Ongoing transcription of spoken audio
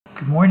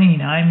Good morning,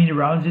 I'm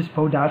meteorologist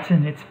Beau.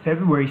 It's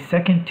February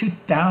 2nd,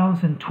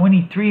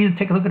 2023. Let's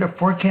take a look at our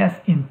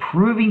forecast.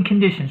 Improving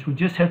conditions. We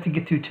just have to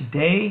get through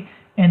today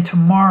and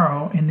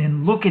tomorrow and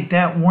then look at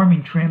that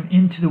warming trim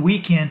into the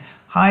weekend.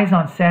 Highs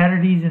on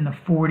Saturdays in the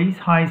 40s,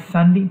 highs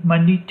Sunday,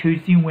 Monday,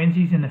 Tuesday, and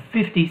Wednesdays in the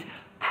 50s.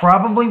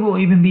 Probably will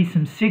even be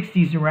some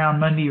 60s around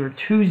Monday or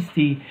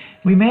Tuesday.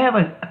 We may have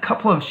a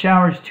couple of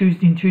showers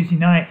Tuesday and Tuesday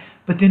night,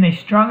 but then a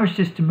stronger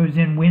system moves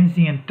in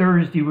Wednesday and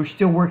Thursday. We're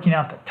still working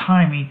out the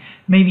timing,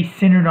 maybe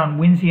centered on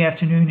Wednesday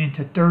afternoon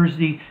into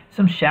Thursday.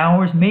 Some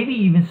showers, maybe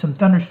even some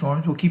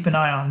thunderstorms. We'll keep an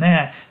eye on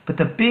that. But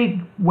the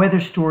big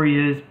weather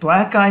story is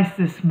black ice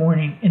this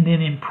morning and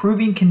then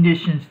improving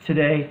conditions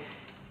today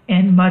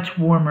and much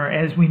warmer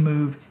as we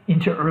move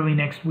into early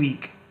next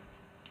week.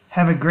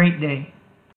 Have a great day.